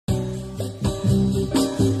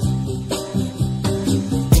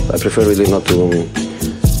I prefer really not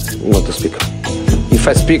to speak. If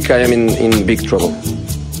I speak, I am in big trouble.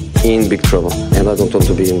 In big trouble, and I don't want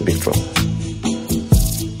to be in big trouble.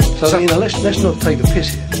 So you know, let's not take the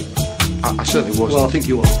piss here. I certainly wasn't. Well, I think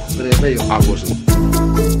you are, but there you are. I wasn't.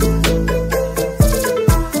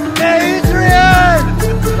 Adrian,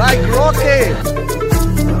 like Rocky.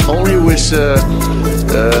 Only with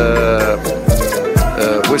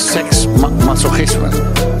sex masochism,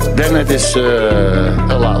 then it is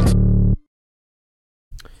allowed.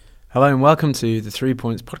 Hello and welcome to the 3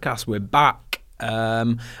 Points Podcast. We're back.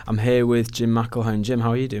 I'm here with Jim McElhone. Jim,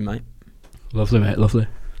 how are you doing, mate? Lovely, mate, lovely.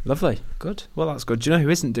 Lovely, good. Well, that's good. Do you know who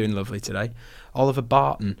isn't doing lovely today? Oliver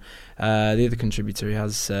Barton, the other contributor.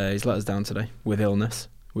 He's let us down today with illness,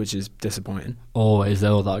 which is disappointing. Always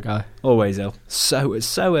ill, that guy. Always ill. So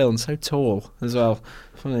ill and so tall as well.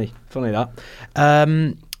 Funny that.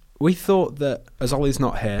 We thought that as Ollie's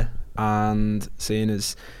not here, and seeing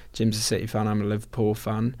as Jim's a City fan, I'm a Liverpool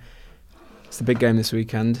fan, it's the big game this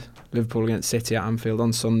weekend, Liverpool against City at Anfield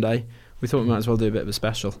on Sunday. We thought we might as well do a bit of a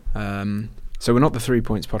special. So we're not the 3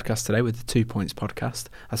 Points podcast today, we're the 2 Points podcast.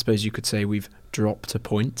 I suppose you could say we've dropped a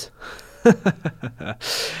point. Stop.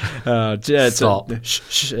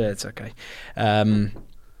 It's okay.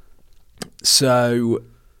 So,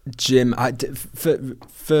 Jim,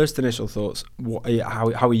 first initial thoughts.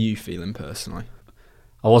 How are you feeling personally?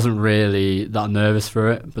 I wasn't really that nervous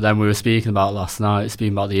for it, but then we were speaking about last night,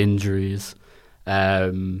 speaking about the injuries.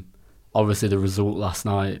 Obviously, the result last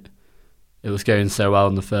night, it was going so well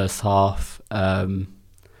in the first half.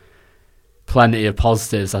 Plenty of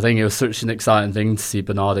positives. I think it was such an exciting thing to see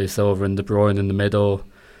Bernardo Silva and De Bruyne in the middle.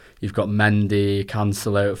 You've got Mendy,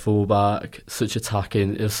 Cancelo at fullback.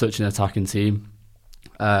 It was such an attacking team.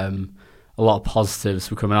 A lot of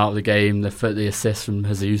positives were coming out of the game. The assist from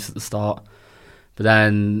Jesus at the start. But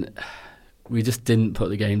then we just didn't put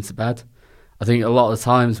the game to bed. I think a lot of the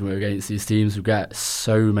times when we're against these teams, we get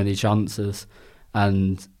so many chances,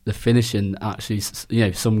 and the finishing actually,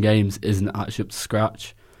 some games isn't actually up to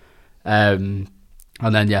scratch. And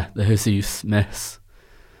then the Jesus miss,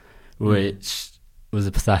 which was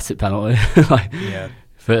a pathetic penalty.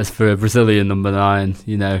 For a Brazilian number 9,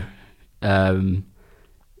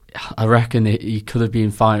 I reckon he could have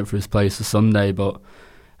been fighting for his place for Sunday, but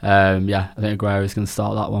I think Aguero's going to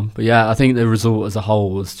start that one. But I think the result as a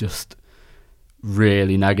whole was just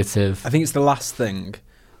really negative. I think it's the last thing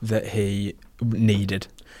that he needed.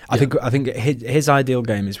 I think his ideal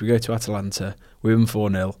game is we go to Atalanta, we win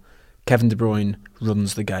 4-0. Kevin De Bruyne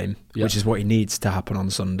runs the game, which is what he needs to happen on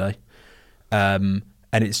Sunday. And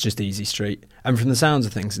it's just easy street. And from the sounds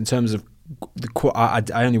of things, in terms of I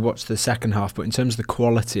only watched the second half, but in terms of the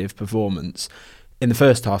quality of performance, in the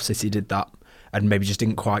first half, City did that and maybe just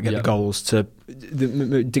didn't quite get the goals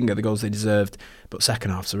didn't get the goals they deserved. But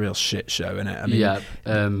second half's a real shit show, isn't it?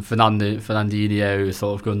 Fernandinho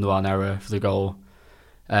sort of Gundogan error for the goal.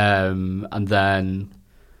 And then,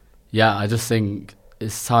 I just think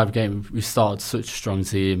it's the type of game. We started such a strong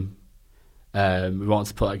team. We wanted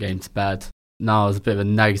to put that game to bed. Now there's a bit of a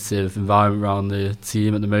negative environment around the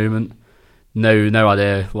team at the moment. No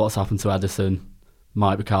idea what's happened to Ederson.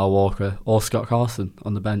 Might be Kyle Walker or Scott Carson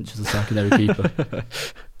on the bench as a secondary keeper.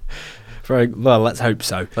 Very well. Let's hope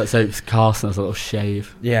so. Let's hope Carson has a little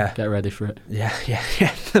shave. Yeah, get ready for it. Yeah.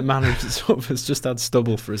 The man who has just had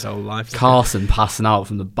stubble for his whole life. Carson passing out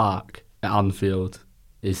from the back at Anfield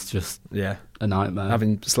is just a nightmare.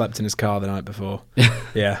 Having slept in his car the night before.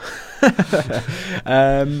 Yeah.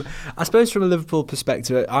 I suppose from a Liverpool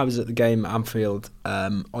perspective, I was at the game at Anfield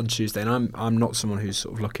on Tuesday, and I'm not someone who's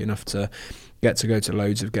sort of lucky enough to get to go to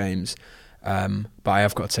loads of games, but I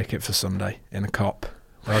have got a ticket for Sunday in a cop.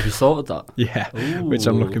 Oh, have you sorted that? Yeah. Ooh. Which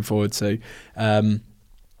I'm looking forward to.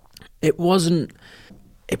 It was a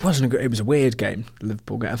weird game, the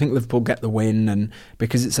Liverpool game. I think Liverpool get the win, and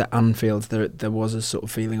because it's at Anfield, there was a sort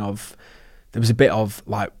of feeling of, there was a bit of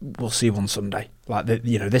like, we'll see you on Sunday. Like,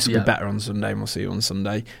 this will be better on Sunday, and we'll see you on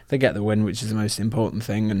Sunday. They get the win, which is the most important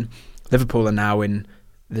thing, and Liverpool are now in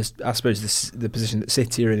this, I suppose, the position that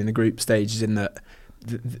City are in the group stages, in that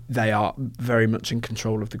they are very much in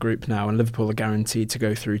control of the group now, and Liverpool are guaranteed to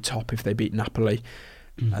go through top if they beat Napoli,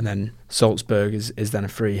 and then Salzburg is then a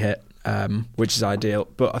free hit. Which is ideal,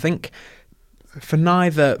 but I think for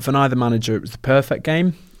neither manager it was the perfect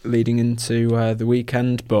game leading into the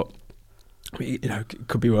weekend. But it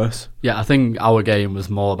could be worse. Yeah, I think our game was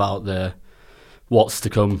more about the what's to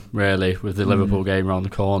come, really, with the Liverpool game around the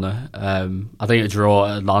corner. I think a draw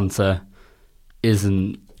at Atlanta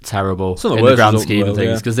isn't terrible in the grand scheme of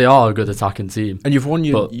things, because they are a good attacking team. And you've won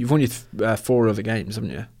your 4 other games, haven't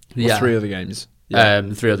you? Or 3 other games.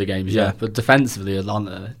 Yeah. 3 other games, Yeah. But defensively,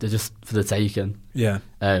 Atlanta, they're just for the taking. Yeah.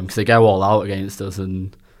 Because they go all out against us,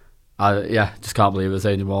 and I just can't believe it was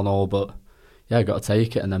only 1-1. But yeah, got to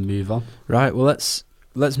take it and then move on. Right. Well, let's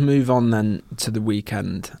move on then to the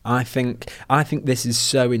weekend. I think this is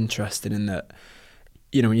so interesting in that,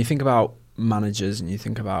 you know, when you think about managers and you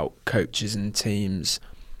think about coaches and teams,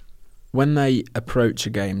 when they approach a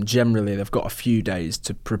game, generally they've got a few days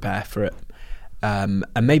to prepare for it. And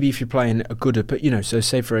maybe if you're playing a good, but you know, so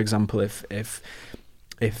say for example, if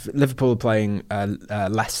Liverpool are playing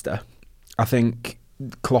Leicester, I think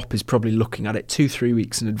Klopp is probably looking at it 2-3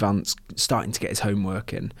 weeks in advance, starting to get his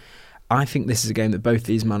homework in. I think this is a game that both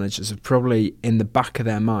these managers have probably in the back of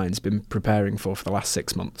their minds been preparing for the last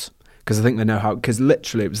 6 months, because I think they know how. Because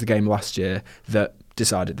literally, it was the game last year that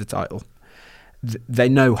decided the title. They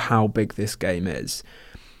know how big this game is.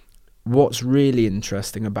 What's really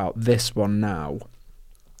interesting about this one now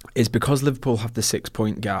is because Liverpool have the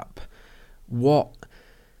 6-point gap, what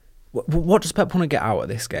does Pep want to get out of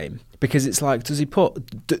this game? Because it's like, does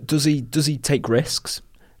he take risks,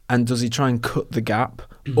 and does he try and cut the gap,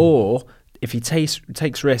 or if he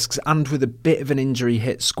takes risks and with a bit of an injury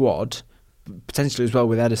hit squad, potentially as well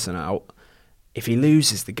with Ederson out, if he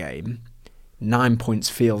loses the game, 9 points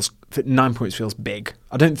feels big.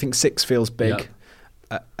 I don't think 6 feels big.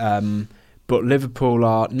 Yep. But Liverpool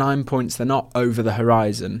are 9 points. They're not over the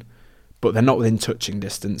horizon, but they're not within touching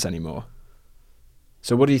distance anymore.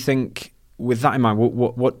 So, what do you think with that in mind?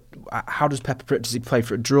 How does Pep approach? Does he play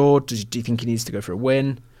for a draw? Do you think he needs to go for a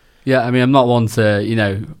win? Yeah, I mean, I'm not one to,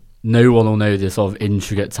 no one will know the sort of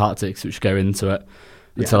intricate tactics which go into it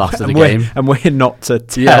until after the game. And we're not to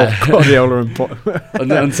tell Guardiola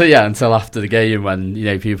until after the game when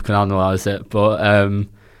people can analyse it. But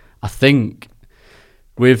I think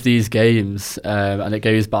with these games, and it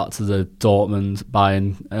goes back to the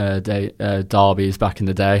Dortmund-Bayern derbies back in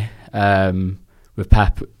the day, with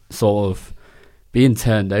Pep sort of being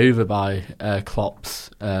turned over by Klopp's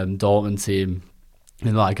Dortmund team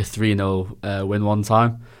in like a 3-0 win one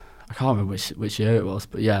time. I can't remember which year it was,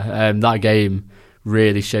 but yeah, that game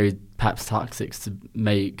really showed Pep's tactics to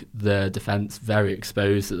make the defence very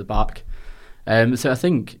exposed at the back. So I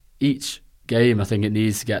think each game, it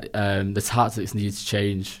needs to get the tactics need to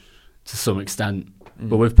change to some extent.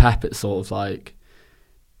 But with Pep, it's sort of like,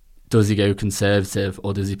 does he go conservative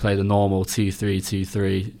or does he play the normal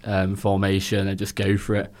 2-3-2-3 formation and just go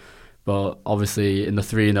for it? But obviously in the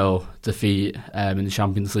 3-0 defeat in the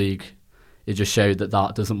Champions League, it just showed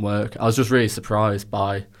that doesn't work. I was just really surprised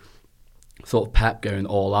by sort of Pep going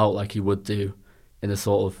all out like he would do in a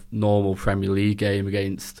sort of normal Premier League game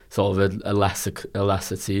against sort of a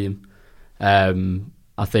lesser team.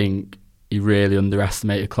 I think he really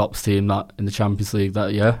underestimated Klopp's team that in the Champions League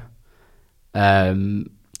that year.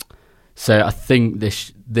 So I think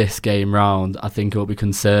this game round, I think it will be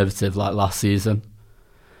conservative like last season,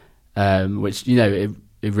 which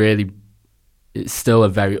it's still a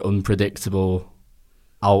very unpredictable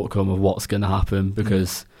outcome of what's going to happen,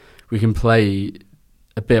 because we can play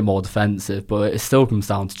a bit more defensive, but it still comes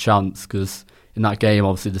down to chance, because in that game,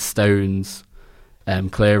 obviously the Stones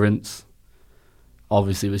clearance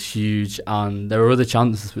obviously was huge, and there were other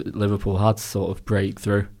chances that Liverpool had to sort of break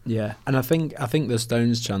through. Yeah, and I think the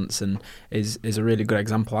Stones chance is a really good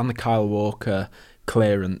example, and the Kyle Walker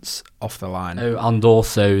clearance off the line. Oh, and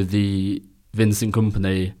also the Vincent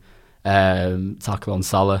Kompany tackle on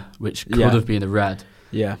Salah, which could have been a red.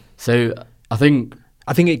 Yeah. So I think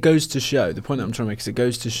it goes to show, the point that I'm trying to make is it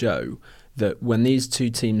goes to show that when these two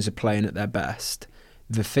teams are playing at their best,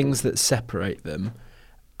 the things that separate them,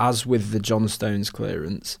 as with the John Stones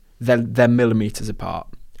clearance, they're millimetres apart.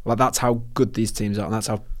 Like, that's how good these teams are, and that's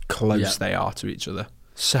how close they are to each other.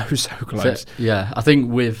 So close. So, I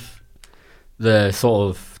think with the sort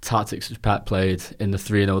of tactics which Pep played in the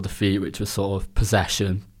 3-0 defeat, which was sort of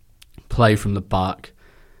possession, play from the back,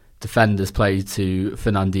 defenders play to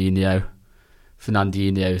Fernandinho.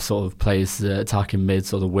 Fernandinho sort of plays the attacking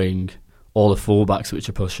mids or the wing, all the fullbacks which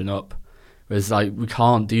are pushing up. Whereas we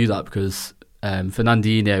can't do that because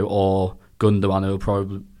Fernandinho or Gundogan will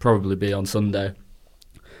probably be on Sunday.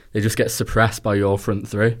 They just get suppressed by your front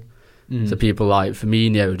three. So people like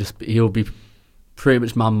Firmino, he'll be pretty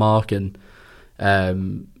much man marking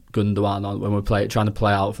Gundogan when we're trying to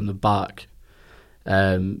play out from the back.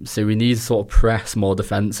 So we need to sort of press more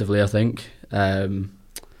defensively, I think. And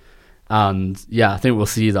I think we'll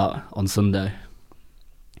see that on Sunday.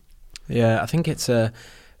 Yeah, I think it's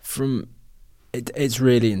it's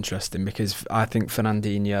really interesting because I think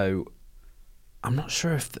Fernandinho, I'm not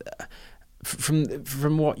sure if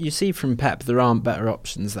from what you see from Pep, there aren't better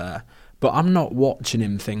options there. But I'm not watching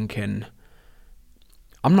him thinking,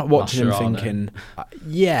 I'm not watching him Mascherano. thinking,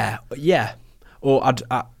 yeah. Or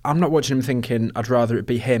I'm not watching him thinking I'd rather it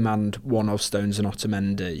be him and one of Stones and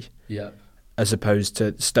Otamendi Yeah. as opposed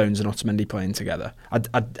to Stones and Otamendi playing together. And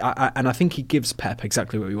I think he gives Pep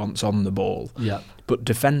exactly what he wants on the ball. Yeah. But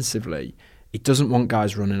defensively, he doesn't want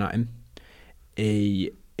guys running at him.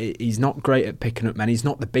 He's not great at picking up men. He's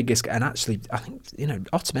not the biggest. And actually, I think,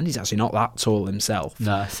 Otamendi's actually not that tall himself.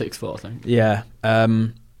 No, 6'4", I think. Yeah.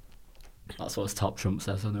 That's what his top trump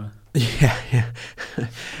says anyway. Yeah.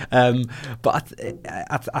 But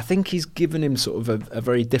I think he's given him sort of a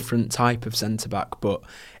very different type of centre-back, but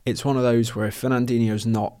it's one of those where if Fernandinho's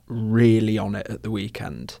not really on it at the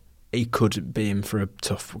weekend, he could be in for a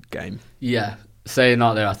tough game. Yeah. Saying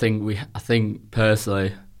that though, I think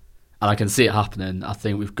personally, and I can see it happening, I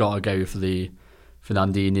think we've got to go for the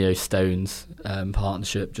Fernandinho-Stones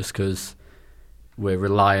partnership just because we're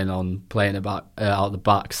relying on playing it back out the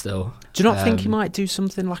back still. Do you not think he might do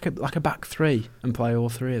something like a back three and play all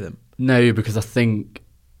three of them? No, because I think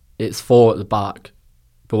it's 4 at the back.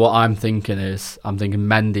 But what I'm thinking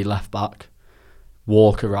Mendy left back,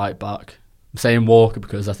 Walker right back. I'm saying Walker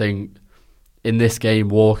because I think in this game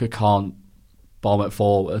Walker can't bomb it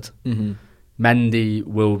forward. Mm-hmm. Mendy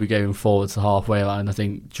will be going forward to the halfway line, I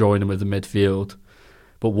think, joining with the midfield.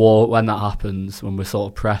 But when that happens, when we're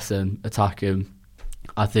sort of pressing, attacking,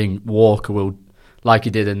 I think Walker will, like he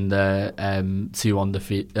did in the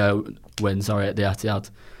 2-1 win at the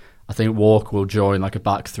Etihad, I think Walker will join like a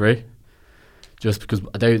back three, just because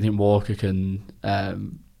I don't think Walker can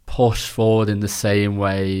push forward in the same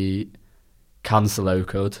way Cancelo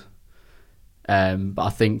could. But I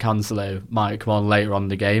think Cancelo might come on later on in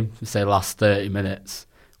the game, say last 30 minutes,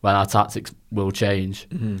 when our tactics will change.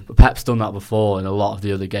 Mm-hmm. But Pep's done that before in a lot of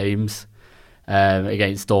the other games,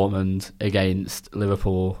 against Dortmund, against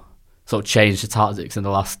Liverpool, sort of changed the tactics in the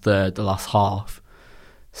last third, the last half.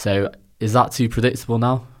 So is that too predictable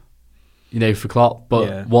now? For Klopp. But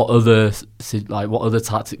Yeah. what other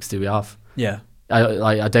tactics do we have? Yeah.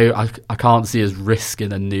 I can't see us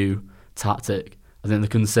risking a new tactic. I think the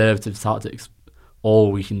conservative tactics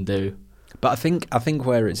all we can do. But I think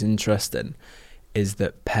where it's interesting is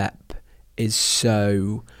that Pep is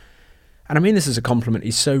so, and I mean this as a compliment,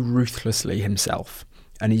 he's so ruthlessly himself,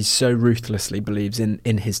 and he so ruthlessly believes in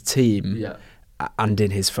his team and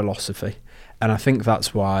in his philosophy. And I think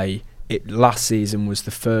that's why last season was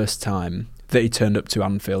the first time that he turned up to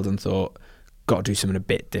Anfield and thought, got to do something a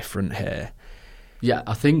bit different here. Yeah,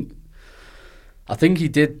 I think he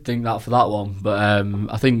did think that for that one, but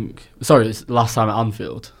it's last time at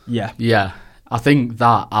Anfield. Yeah. Yeah, I think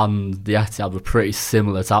that and the Etihad were pretty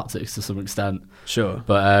similar tactics to some extent. Sure.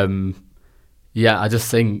 But I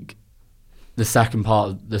just think the second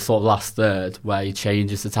part, the sort of last third, where he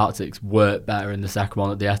changes the tactics, worked better in the second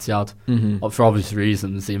one at the Etihad. Mm-hmm. For obvious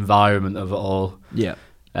reasons, the environment of it all. Yeah.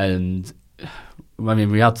 And I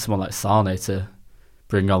mean, we had someone like Sane to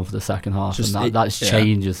bring on for the second half, and that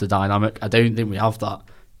changes the dynamic. I don't think we have that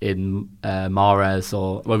in Mahrez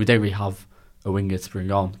we don't really have a winger to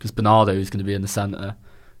bring on because Bernardo is going to be in the centre.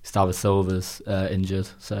 Gustavo Silva's injured,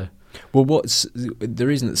 so. Well, what's the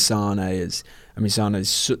reason that Sane is? I mean, Sane is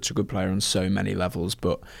such a good player on so many levels,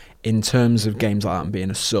 but in terms of games like that and being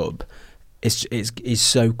a sub, he's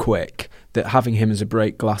so quick that having him as a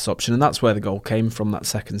break glass option, and that's where the goal came from. That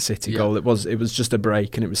second City goal, it was just a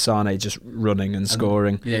break, and it was Sane just running and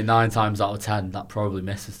scoring. 9 times out of 10, that probably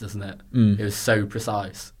misses, doesn't it? It was so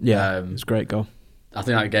precise. Yeah, it was a great goal. I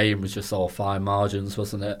think that game was just all fine margins,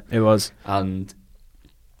 wasn't it? It was, and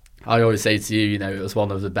I always say to you, it was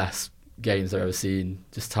one of the best games I've ever seen,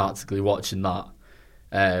 just tactically watching that.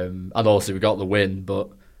 And also we got the win, but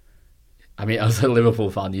I mean, as a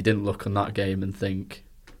Liverpool fan, you didn't look on that game and think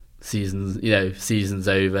season's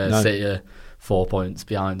over, No. City are 4 points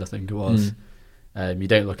behind, I think it was. You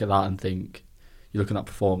don't look at that and think you're looking at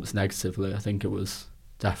performance negatively. I think it was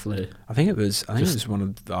definitely. I think it was one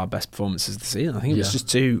of our best performances of the season. I think it was just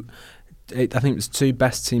two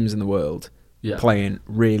best teams in the world playing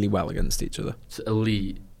really well against each other. It's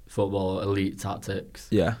elite football, elite tactics.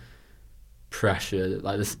 Yeah. Pressure,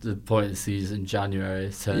 like this, the point of the season,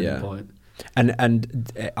 January, turning point.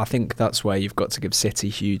 And I think that's where you've got to give City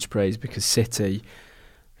huge praise, because City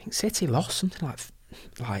lost something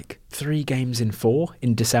like 3 games in 4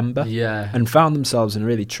 in December, and found themselves in a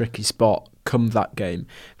really tricky spot come that game.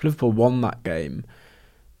 If Liverpool won that game,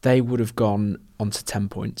 they would have gone on to 10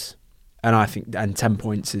 points, and 10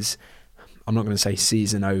 points is, I'm not going to say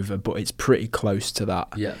season over, but it's pretty close to that.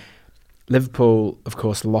 Yeah. Liverpool, of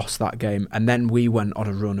course, lost that game, and then we went on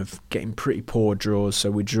a run of getting pretty poor draws. So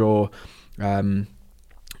we draw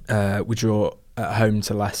at home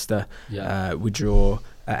to Leicester. Yeah. We draw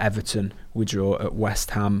at Everton. We draw at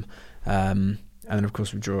West Ham. And then, of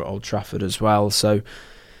course, we draw at Old Trafford as well. So,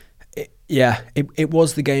 it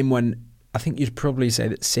was the game when I think you'd probably say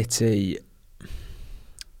that City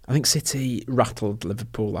rattled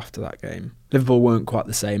Liverpool after that game. Liverpool weren't quite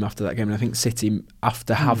the same after that game. And I think City,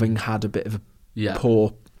 after having had a bit of a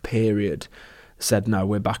poor period, said, no,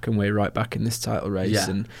 we're back and we're right back in this title race. Yeah.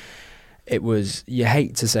 And it was, you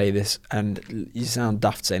hate to say this, and you sound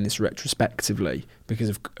daft saying this retrospectively,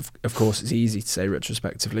 because of course it's easy to say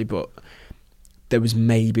retrospectively, but there was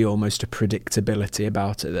maybe almost a predictability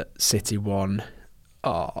about it that City won.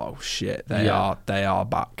 Oh shit, they are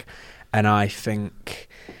back. And I think,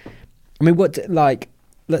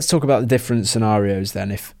 let's talk about the different scenarios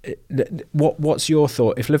then. What's your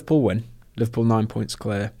thought? If Liverpool win, Liverpool 9 points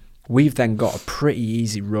clear, we've then got a pretty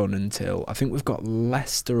easy run until, I think we've got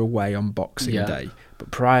Leicester away on Boxing Day.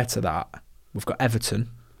 But prior to that, we've got Everton.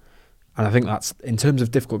 And I think that's, in terms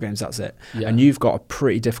of difficult games, that's it. Yeah. And you've got a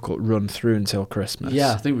pretty difficult run through until Christmas.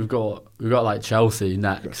 Yeah, I think we've got like Chelsea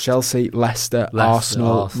next. Chelsea, Leicester,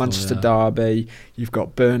 Arsenal, Manchester Derby. You've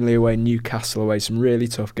got Burnley away, Newcastle away, some really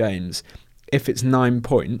tough games. If it's 9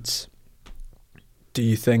 points, do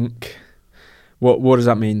you think, what does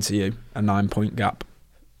that mean to you, a 9 point gap?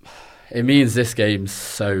 It means this game's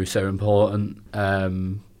so important.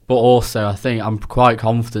 But also, I think I'm quite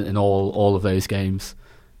confident in all of those games.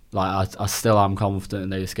 Like I still am confident in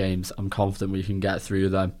those games. I'm confident we can get through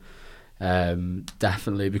them.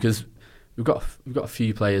 Definitely, because we've got a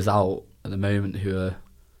few players out at the moment who are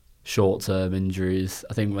short-term injuries.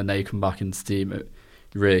 I think when they come back into the team, it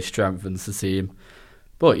really strengthens the team.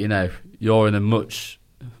 But you're in a much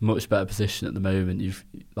better position at the moment. You've,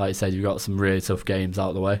 like you said, you've got some really tough games out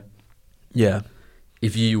of the way. Yeah.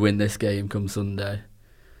 If you win this game come Sunday,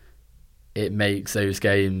 it makes those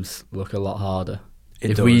games look a lot harder.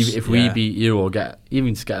 If we beat you or get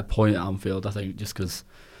a point at Anfield, I think just because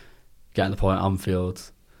getting the point at Anfield,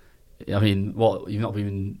 I mean, what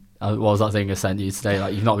was that thing I sent you today?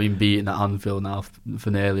 Like, you've not been beaten at Anfield now for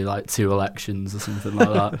nearly like 2 elections or something like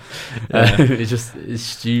that. It's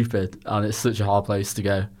stupid, and it's such a hard place to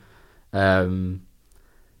go. I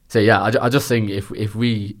just think if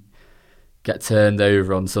we get turned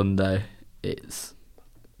over on Sunday, it's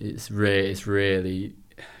really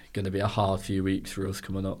going to be a hard few weeks for us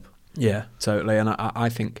coming up. Yeah, totally. And I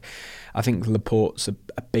think Laporte's a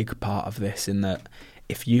big part of this, in that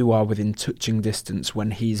if you are within touching distance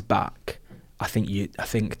when he's back, I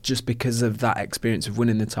think just because of that experience of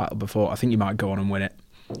winning the title before, I think you might go on and win it.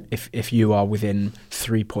 If you are within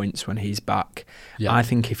 3 points when he's back, I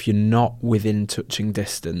think if you're not within touching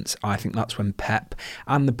distance, I think that's when Pep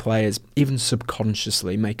and the players, even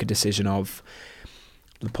subconsciously, make a decision of,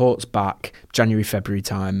 Laporte's back, January, February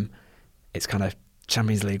time, it's kind of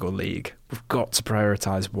Champions League or League. We've got to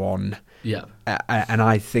prioritise one. Yeah. And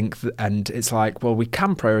I think, and it's like, well, we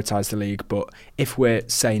can prioritise the league, but if we're,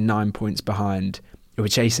 say, 9 points behind, we're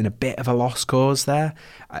chasing a bit of a lost cause there.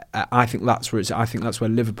 I think that's where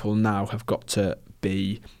Liverpool now have got to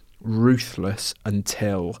be ruthless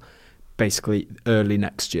until basically early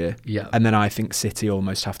next year. Yeah. And then I think City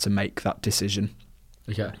almost have to make that decision.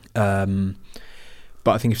 Okay.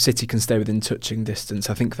 But I think if City can stay within touching distance,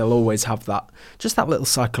 I think they'll always have that little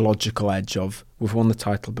psychological edge of, we've won the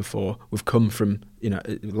title before, we've come from,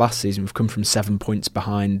 last season we've come from 7 points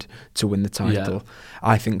behind to win the title. Yeah.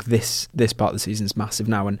 I think this part of the season is massive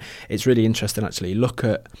now, and it's really interesting actually. Look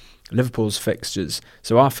at Liverpool's fixtures.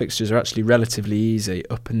 So our fixtures are actually relatively easy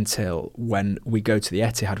up until when we go to the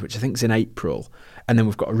Etihad, which I think is in April, and then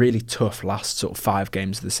we've got a really tough last sort of 5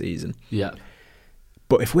 games of the season. Yeah.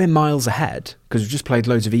 But if we're miles ahead, because we've just played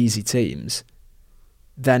loads of easy teams,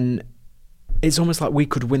 then it's almost like we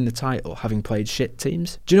could win the title having played shit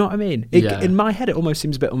teams. Do you know what I mean? In my head, it almost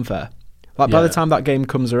seems a bit unfair. Like, by the time that game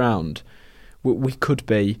comes around, we could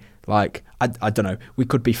be, like, I don't know, we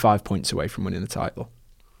could be 5 points away from winning the title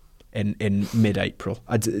in mid-April.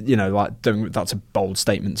 That's a bold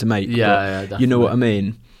statement to make. Yeah, definitely. You know what I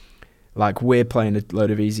mean? Like, we're playing a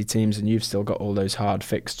load of easy teams, and you've still got all those hard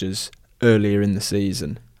fixtures earlier in the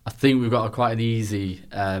season. I think we've got quite an easy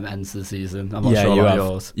end to the season. I'm not sure about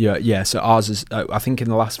yours. Yeah. So ours is. I think in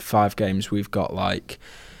the last 5 games we've got like.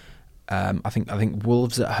 I think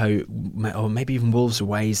Wolves at home, or maybe even Wolves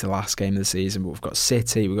away is the last game of the season. But we've got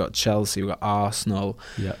City, we've got Chelsea, we've got Arsenal.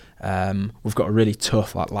 Yeah. We've got a really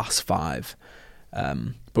tough last 5.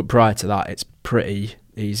 But prior to that, it's pretty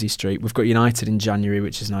easy streak. We've got United in January,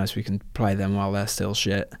 which is nice. We can play them while they're still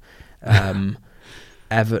shit.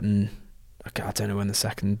 Everton. Okay, I don't know when the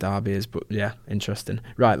second derby is, but yeah, interesting.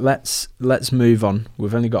 Right, let's move on.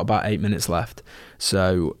 We've only got about 8 minutes left,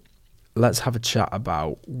 so let's have a chat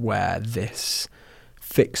about where this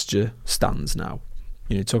fixture stands now.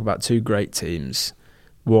 Talk about two great teams.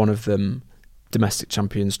 One of them domestic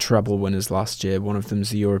champions, treble winners last year. One of them's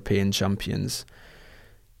the European champions,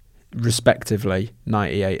 respectively,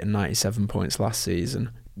 98 and 97 points last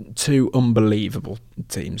season. Two unbelievable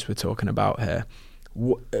teams we're talking about here.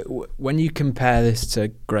 When you compare this to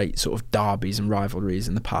great sort of derbies and rivalries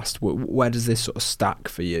in the past, where does this sort of stack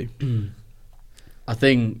for you? I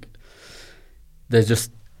think there's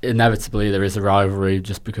just inevitably there is a rivalry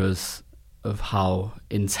just because of how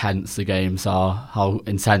intense the games are, how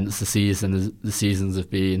intense the seasons have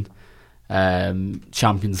been.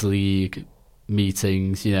 Champions League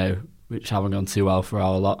meetings, which haven't gone too well for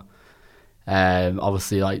our lot.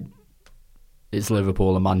 Obviously, like, it's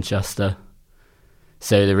Liverpool and Manchester,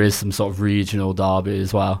 so there is some sort of regional derby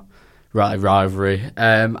as well, rivalry.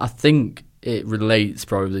 I think it relates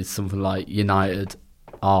probably to something like United,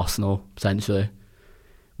 Arsenal, potentially.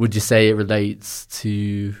 Would you say it relates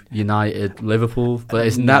to United, Liverpool? But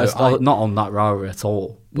it's not on that rivalry at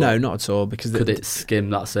all. No, not at all. Because could it skim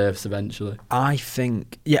that surface eventually? I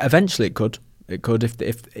think, yeah, eventually it could. It could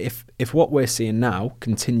if what we're seeing now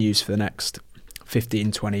continues for the next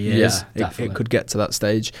 15, 20 years. Yeah, it could get to that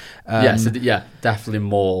stage. Definitely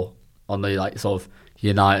more on the like sort of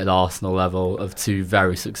United, Arsenal level of two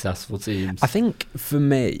very successful teams. I think for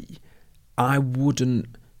me, I wouldn't,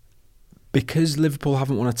 because Liverpool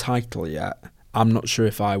haven't won a title yet, I'm not sure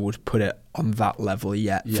if I would put it on that level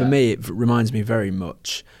yet. Yeah. For me, it reminds me very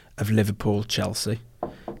much of Liverpool, Chelsea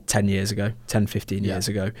 10 years ago, 10, 15 years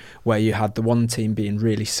ago, where you had the one team being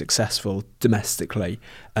really successful domestically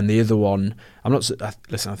and the other one, I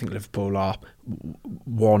think Liverpool are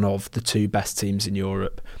one of the two best teams in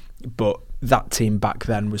Europe, but that team back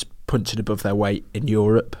then was punching above their weight in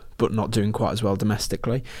Europe, but not doing quite as well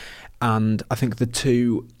domestically. And I think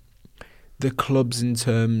the clubs, in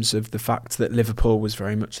terms of the fact that Liverpool was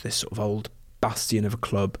very much this sort of old bastion of a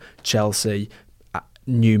club, Chelsea,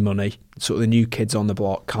 new money, sort of the new kids on the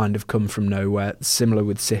block, kind of come from nowhere. Similar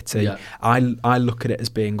with City. Yeah. I look at it as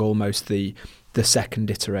being almost the second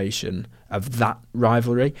iteration of that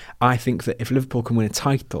rivalry. I think that if Liverpool can win a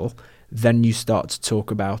title, then you start to talk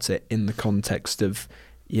about it in the context of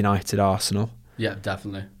United, Arsenal. Yeah,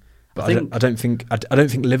 definitely. But I don't think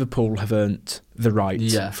Liverpool have earned the right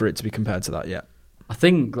for it to be compared to that yet. I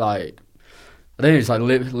think it's like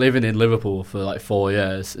living in Liverpool for like 4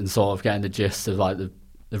 years and sort of getting the gist of like the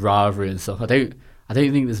rivalry and stuff. I don't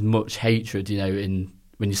think there's much hatred, in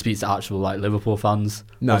when you speak to actual like Liverpool fans.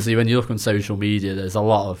 No. Obviously, when you look on social media, there's a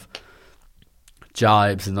lot of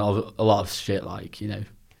jibes and a lot of shit like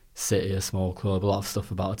City, a small club, a lot of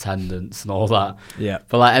stuff about attendance and all that. Yeah.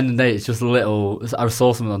 But like end of the day, it's just a little. I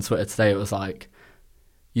saw something on Twitter today. It was like,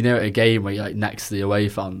 at a game where you're like next to the away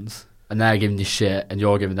fans and they're giving you shit and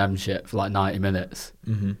you're giving them shit for like 90 minutes.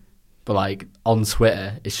 Mm-hmm. But like on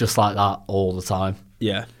Twitter, it's just like that all the time.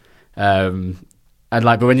 Yeah. And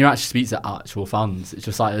like, but when you actually speak to actual fans, it's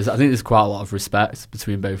just like I think there's quite a lot of respect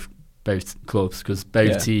between both clubs, because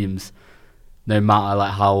both teams, no matter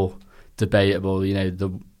like how debatable,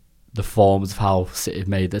 the forms of how City have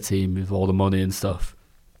made their team with all the money and stuff,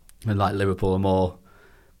 and like Liverpool are more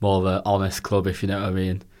of an honest club, if you know what I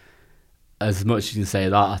mean. As much as you can say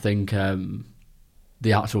that, I think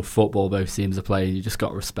the actual football both teams are playing, you just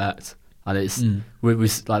got respect, and it's we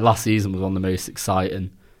like last season was one of the most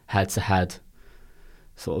exciting head-to-head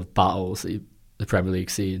sort of battles that the Premier League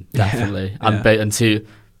seen, definitely. And the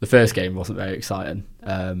first game wasn't very exciting,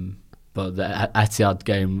 but the Etihad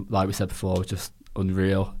game, like we said before, was just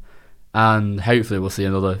unreal. And hopefully we'll see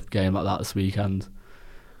another game like that this weekend.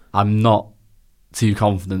 I'm not too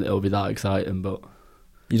confident it'll be that exciting, but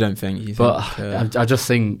you don't think? I just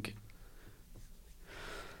think,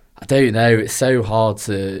 I don't know. It's so hard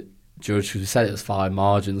to judge, because we said it was fine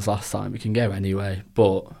margins last time. We can go anyway,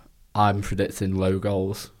 but I'm predicting low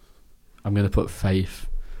goals. I'm going to put faith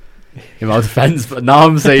in my defence, but now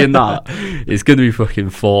I'm saying that it's going to be fucking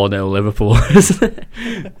 4-0 Liverpool, isn't it?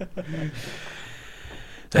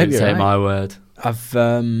 Don't take my word. I'm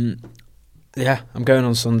going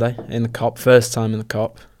on Sunday in the Kop. First time in the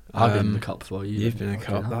Kop. I've been in the Kop before. You've been in the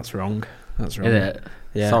Kop. That's wrong. That's wrong. Isn't it?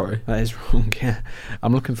 Yeah, sorry. That is wrong. Yeah,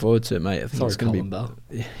 I'm looking forward to it, mate. I think it's going to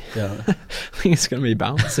be. Yeah. I think it's going to be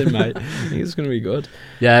bouncing, mate. I think it's going to be good.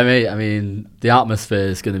 Yeah, mate. I mean, the atmosphere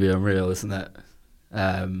is going to be unreal, isn't it?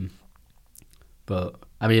 But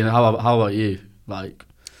I mean, how about you? Like,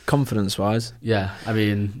 confidence-wise? Yeah. I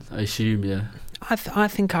mean, I assume you. I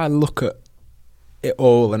think I look at it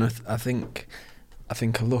all, and I think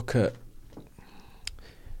I look at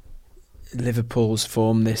Liverpool's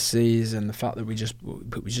form this season, the fact that we just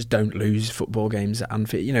don't lose football games at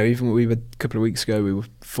Anfield. You know, even we were a couple of weeks ago, we were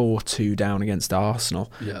 4-2 down against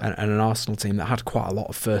Arsenal, and an Arsenal team that had quite a lot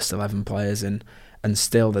of first 11 players in, and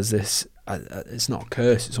still there's this. It's not a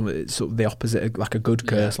curse. It's sort of the opposite, of like a good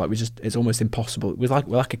curse. Like it's almost impossible. We're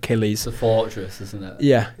like Achilles. It's a fortress, isn't it?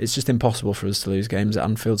 Yeah, it's just impossible for us to lose games at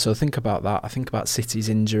Anfield. So I think about that. I think about City's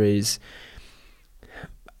injuries.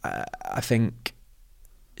 I think,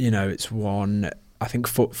 it's one. I think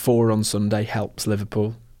 4 on Sunday helps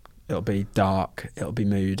Liverpool. It'll be dark. It'll be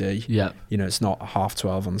moody. Yeah. It's not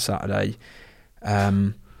 12:30 on Saturday.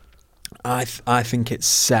 I think it's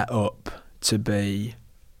set up to be.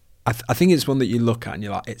 I think it's one that you look at and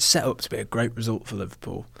you're like, it's set up to be a great result for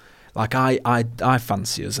Liverpool. Like I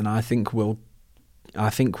fancy us, and I think we'll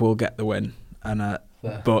get the win. And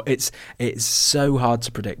but it's so hard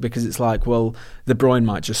to predict, because it's like, well, De Bruyne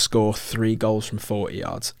might just score 3 goals from 40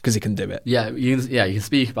 yards because he can do it. Yeah, you can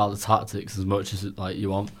speak about the tactics as much as like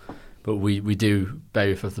you want, but we do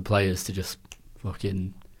both of the players to just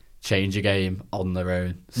fucking change a game on their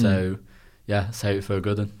own. So yeah, let's hope for a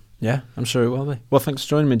good one. Yeah, I'm sure it will be. Well, thanks for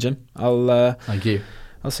joining me, Jim. Thank you.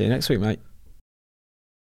 I'll see you next week, mate.